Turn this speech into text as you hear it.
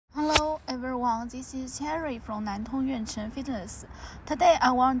everyone, this is Cherry from Nantong Yuancheng Fitness. Today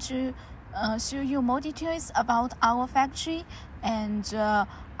I want to show you more details about our factory and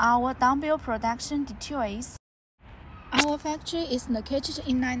our dumbbell production details. Our factory is located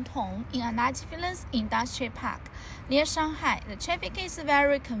in Nantong in a large fitness industrial park near Shanghai. The traffic is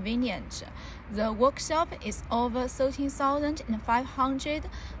very convenient. The workshop is over 13,500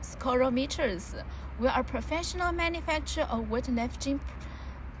 square meters. We are a professional manufacturer of weightlifting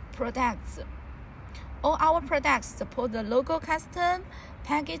products. All our products support the logo custom,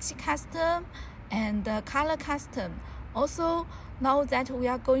 package custom, and color custom. Also, now that we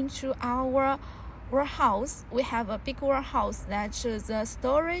are going to our warehouse, we have a big warehouse that the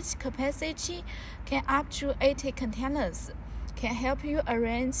storage capacity can up to 80 containers. Can help you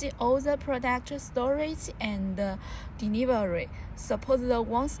arrange all the product storage and delivery. Support the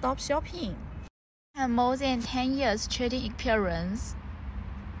one-stop shopping. I have more than 10 years trading experience.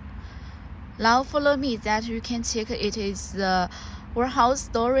 Now follow me that you can check it is the warehouse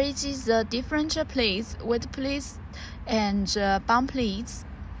storage, the different plates, weight plates, and bump plates.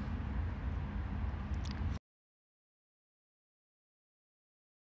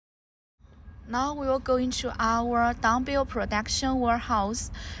 Now we will go into our dumbbell production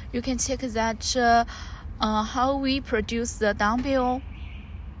warehouse. You can check that how we produce the dumbbell.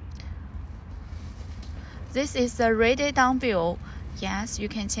 This is the ready dumbbell. Yes, you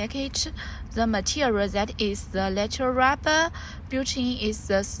can check it. The material that is the lateral rubber, built-in is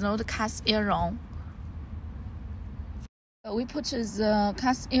the snowed cast iron. We put the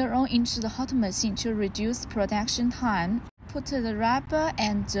cast iron into the hot machine to reduce production time. Put the rubber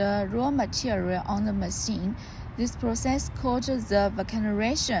and the raw material on the machine. This process called the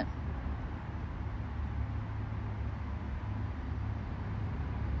vulcanization.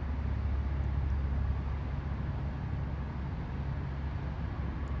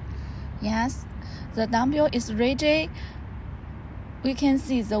 Yes, the dumbbell is ready. We can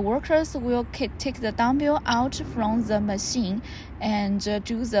see the workers will take the dumbbell out from the machine and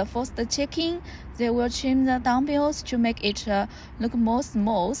do the first checking. They will trim the dumbbells to make it look more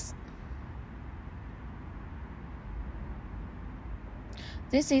smooth.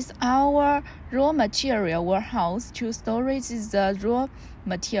 This is our raw material warehouse to storage the raw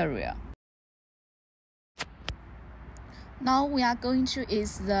material. Now we are going to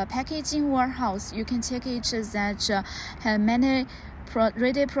is the packaging warehouse. You can check it that have many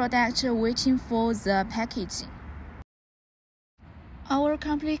ready products waiting for the packaging. Our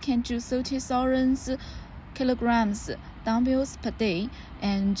company can do 30,000 kilograms dumbbells per day,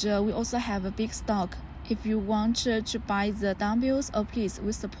 and we also have a big stock. If you want to buy the dumbbells, please,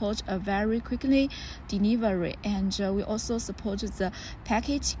 we support a very quickly delivery, and we also support the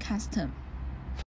package custom.